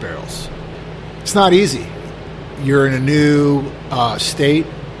suppliers of these barrels. It's not easy. You're in a new state,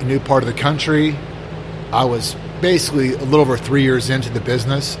 a new part of the country. I was basically a little over 3 years into the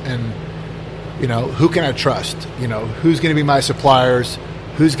business, and who can I trust? Who's going to be my suppliers?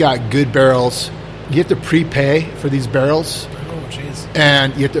 Who's got good barrels? You have to prepay for these barrels. jeez.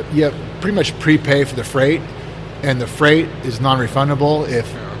 And you have pretty much prepay for the freight, and the freight is non-refundable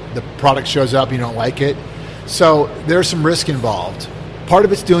if the product shows up and you don't like it. So there's some risk involved. Part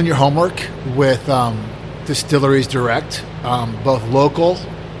of it's doing your homework with distilleries direct, both local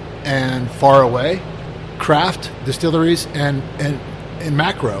and far away, craft distilleries and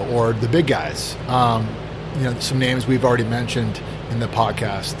macro, or the big guys. Some names we've already mentioned in the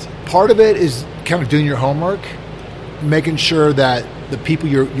podcast. Part of it is kind of doing your homework, making sure that the people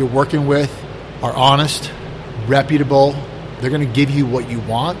you're working with are honest, reputable. They're going to give you what you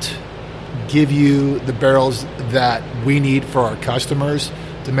want, give you the barrels that we need for our customers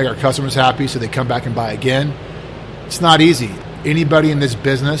to make our customers happy so they come back and buy again. It's not easy. Anybody in this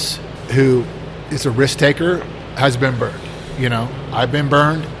business who is a risk taker has been burned. I've been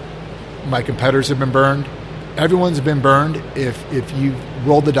burned. My competitors have been burned. Everyone's been burned if you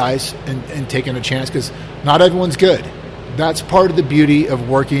rolled the dice and taken a chance, because not everyone's good. That's part of the beauty of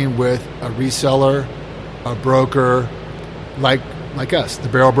working with a reseller, a broker, like us, the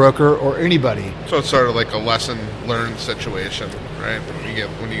barrel broker, or anybody. So it's sort of like a lesson learned situation, right?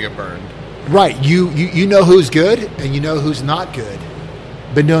 When you get burned. Right. You know who's good and you know who's not good.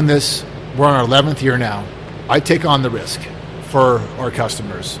 Been doing this, we're on our 11th year now. I take on the risk for our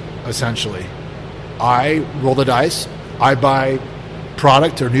customers, essentially. I roll the dice. I buy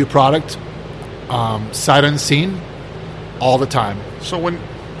product or new product, sight unseen, all the time. So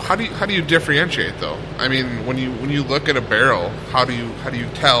how do you differentiate though? I mean, when you look at a barrel, how do you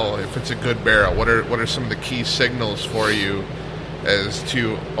tell if it's a good barrel? What are some of the key signals for you as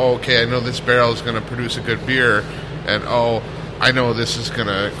to, okay, I know this barrel is going to produce a good beer, and I know this is going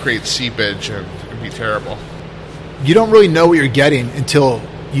to create seepage and be terrible. You don't really know what you're getting until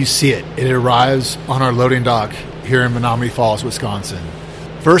you see it. It arrives on our loading dock here in Menominee Falls, Wisconsin.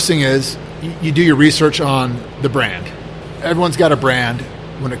 First thing is you do your research on the brand. Everyone's got a brand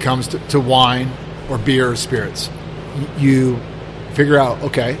when it comes to wine or beer or spirits. You figure out,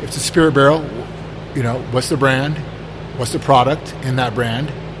 okay, if it's a spirit barrel, what's the brand? What's the product in that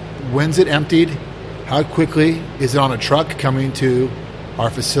brand? When's it emptied? How quickly is it on a truck coming to our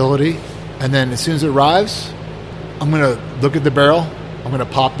facility? And then as soon as it arrives, I'm going to look at the barrel. I'm going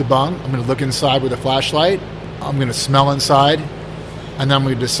to pop the bung. I'm going to look inside with a flashlight. I'm going to smell inside. And then I'm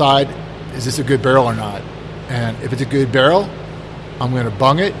going to decide, is this a good barrel or not? And if it's a good barrel, I'm going to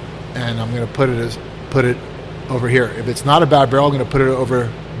bung it, and I'm going to put it over here. If it's not a bad barrel, I'm going to put it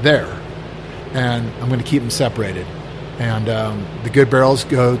over there. And I'm going to keep them separated. And the good barrels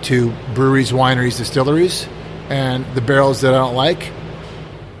go to breweries, wineries, distilleries. And the barrels that I don't like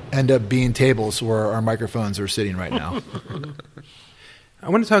end up being tables where our microphones are sitting right now. I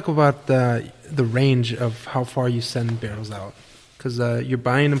want to talk about the range of how far you send barrels out, because you're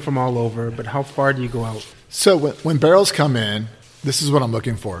buying them from all over, but how far do you go out? So when barrels come in, this is what I'm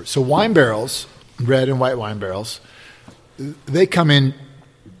looking for. So wine barrels, red and white wine barrels, they come in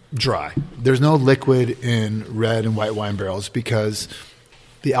dry. There's no liquid in red and white wine barrels because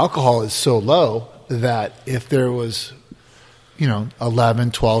the alcohol is so low that if there was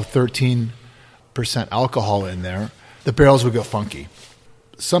 11, 12, 13% alcohol in there, the barrels would go funky.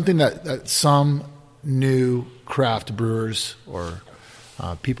 Something that some new craft brewers or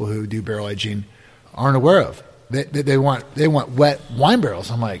people who do barrel aging aren't aware of. They want wet wine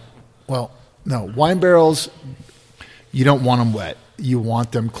barrels. I'm like, well, no, wine barrels, you don't want them wet. You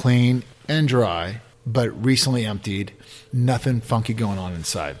want them clean and dry, but recently emptied, nothing funky going on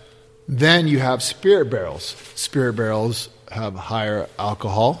inside. Then you have spirit barrels. Spirit barrels have higher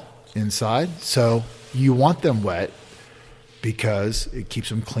alcohol inside, so you want them wet because it keeps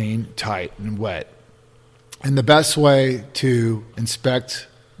them clean, tight, and wet. And the best way to inspect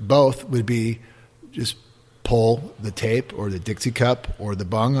both would be just pull the tape or the Dixie cup or the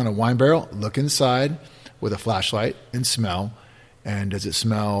bung on a wine barrel, look inside with a flashlight and smell. And does it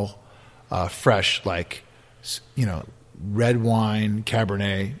smell fresh, like red wine,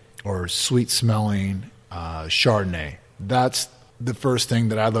 Cabernet, or sweet-smelling Chardonnay? That's the first thing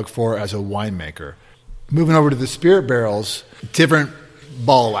that I look for as a winemaker. Moving over to the spirit barrels, different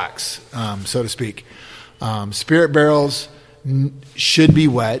ball of wax, so to speak. Spirit barrels should be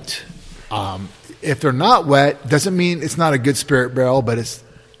wet. If they're not wet, doesn't mean it's not a good spirit barrel, but it's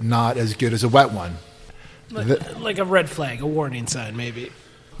not as good as a wet one. Like a red flag, a warning sign, maybe.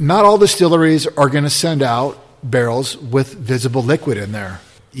 Not all distilleries are going to send out barrels with visible liquid in there,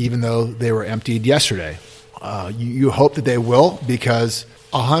 even though they were emptied yesterday. You hope that they will, because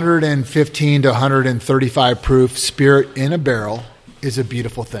 115 to 135 proof spirit in a barrel is a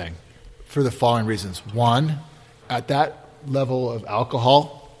beautiful thing for the following reasons. One, at that level of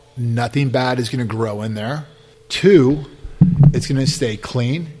alcohol, nothing bad is going to grow in there. Two, It's going to stay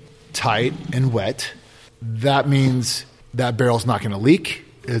clean, tight, and wet. That means that barrel's not going to leak.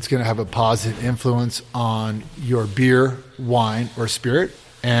 It's going to have a positive influence on your beer, wine, or spirit.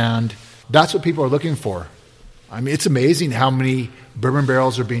 And that's what people are looking for. I mean, it's amazing how many bourbon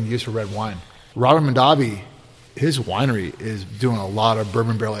barrels are being used for red wine. Robert Mondavi, his winery is doing a lot of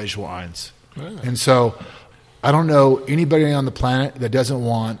bourbon barrel aged wines. Really? And so I don't know anybody on the planet that doesn't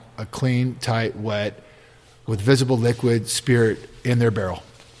want a clean, tight, wet, with visible liquid spirit in their barrel.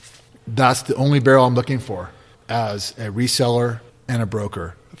 That's the only barrel I'm looking for as a reseller and a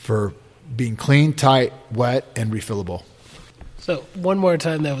broker, for being clean, tight, wet, and refillable. So one more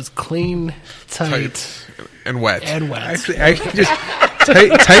time, that was clean, tight, and wet. And wet. Actually just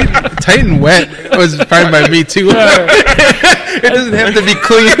tight and wet was fine by me too. It doesn't have to be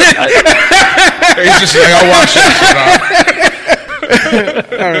clean. He's just like, I'll wash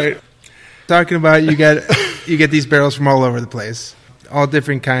it. All right. Talking about you get these barrels from all over the place, all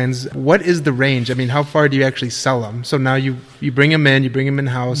different kinds. What is the range? I mean, how far do you actually sell them? So now you bring them in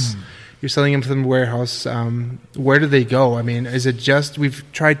house. You're selling them from the warehouse. Where do they go? I mean, is it just, we've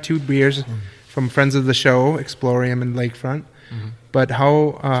tried 2 beers from friends of the show, Explorium and Lakefront. But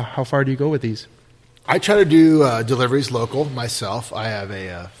how far do you go with these? I try to do deliveries local myself. I have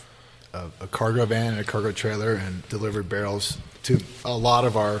a cargo van and a cargo trailer and deliver barrels to a lot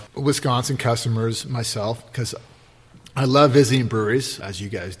of our Wisconsin customers myself, because I love visiting breweries, as you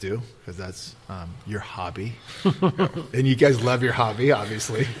guys do, because that's your hobby. And you guys love your hobby,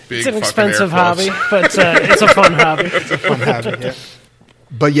 obviously. It's an expensive hobby, but it's a fun hobby. It's a fun hobby, yeah.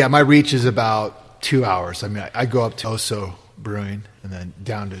 But yeah, my reach is about 2 hours. I mean, I go up to Oso Brewing and then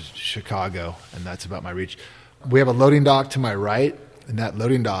down to Chicago, and that's about my reach. We have a loading dock to my right, and that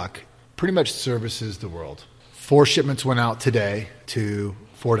loading dock pretty much services the world. 4 shipments went out today to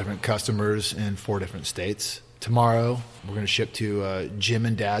 4 different customers in 4 different states. Tomorrow, we're going to ship to Jim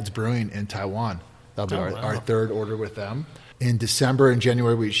and Dad's Brewing in Taiwan. That'll be our 3rd order with them. In December and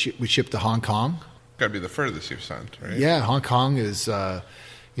January, we ship to Hong Kong. Got to be the furthest you've sent, right? Yeah, Hong Kong is,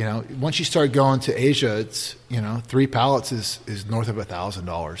 once you start going to Asia, it's, 3 pallets is north of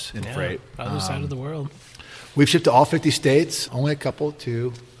 $1,000 in freight. Other side of the world. We've shipped to all 50 states, only a couple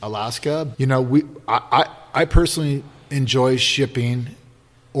to Alaska. I personally enjoy shipping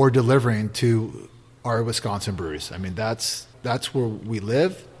or delivering to our Wisconsin breweries. I mean, that's where we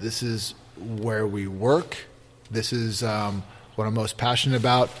live. This is where we work. This is what I'm most passionate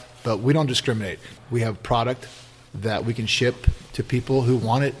about. But we don't discriminate. We have product that we can ship to people who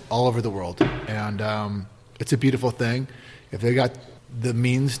want it all over the world. And it's a beautiful thing. If they got the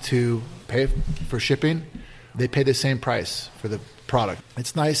means to pay for shipping, they pay the same price for the product.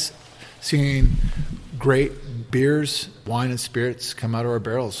 It's nice seeing great beers, wine, and spirits come out of our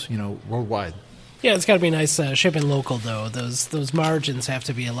barrels, worldwide. Yeah, it's got to be nice shipping local, though. Those margins have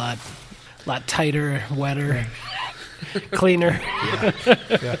to be a lot tighter, wetter, cleaner.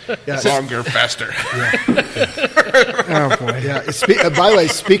 Yeah. Longer, faster. Oh, boy. Yeah. By the way,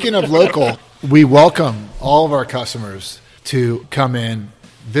 speaking of local, we welcome all of our customers to come in,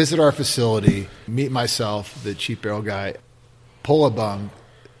 visit our facility, meet myself, the Cheap Barrel guy, pull a bung,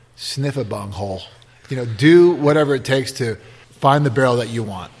 sniff a bung hole. Do whatever it takes to find the barrel that you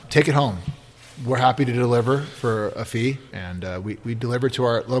want. Take it home. We're happy to deliver for a fee, and we deliver to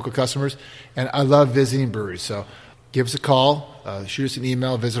our local customers. And I love visiting breweries, so give us a call, shoot us an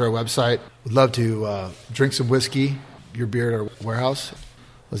email, visit our website. We'd love to drink some whiskey, your beer at our warehouse.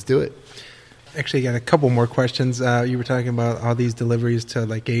 Let's do it. Actually, I got a couple more questions. You were talking about all these deliveries to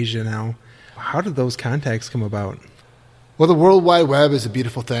like Asia now. How did those contacts come about? Well, the World Wide Web is a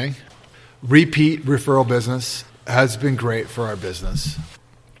beautiful thing. Repeat referral business has been great for our business.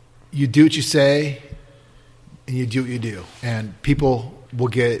 You do what you say, and you do what you do. And people will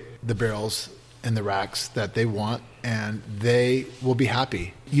get the barrels and the racks that they want, and they will be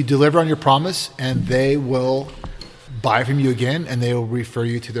happy. You deliver on your promise, and they will buy from you again, and they will refer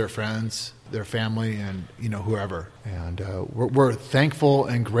you to their friends, their family, and whoever. And we're thankful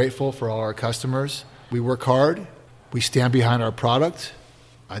and grateful for all our customers. We work hard. We stand behind our product.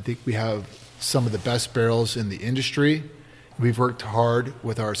 I think we have some of the best barrels in the industry. We've worked hard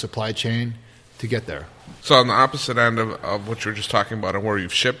with our supply chain to get there. So on the opposite end of what you were just talking about and where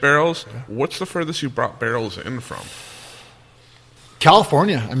you've shipped barrels, what's the furthest you brought barrels in from?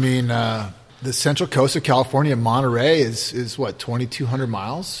 California. I mean, the central coast of California, Monterey, is what, 2,200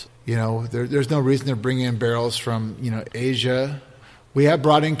 miles? There's no reason to bring in barrels from, Asia. We have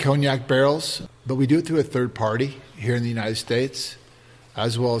brought in cognac barrels, but we do it through a third party here in the United States,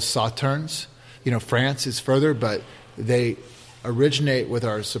 as well as Sauternes. France is further, but they originate with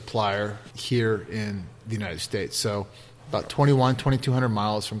our supplier here in the United States. So about 2,200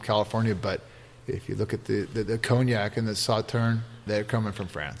 miles from California. But if you look at the cognac and the Sauterne, they're coming from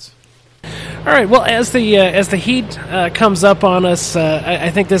France. All right. Well, as the heat comes up on us, I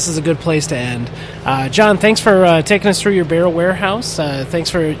think this is a good place to end. John, thanks for taking us through your barrel warehouse.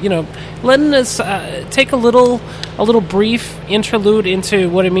 Thanks for letting us take a little brief interlude into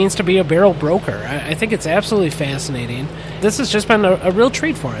what it means to be a barrel broker. I think it's absolutely fascinating. This has just been a real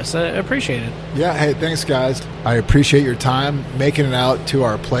treat for us. I appreciate it. Yeah. Hey, thanks, guys. I appreciate your time making it out to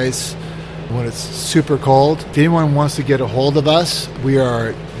our place when it's super cold. If anyone wants to get a hold of us, we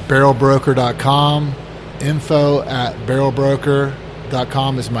are barrelbroker.com.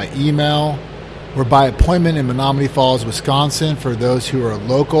 info@barrelbroker.com is my email. We're by appointment in Menominee Falls, Wisconsin for those who are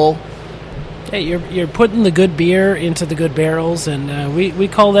local. Hey, you're putting the good beer into the good barrels, and we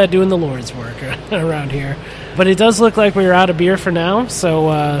call that doing the Lord's work around here. But it does look like we're out of beer for now, so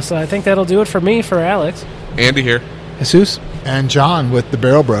I think that'll do it for me, for Alex. Andy here. Jesus? And John with the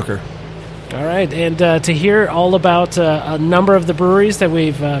Barrel Broker. All right, and to hear all about a number of the breweries that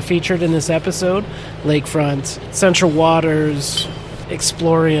we've featured in this episode, Lakefront, Central Waters,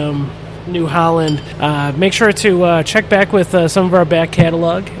 Explorium, New Holland, make sure to check back with some of our back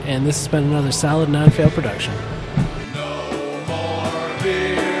catalog, and this has been another solid non-fail production.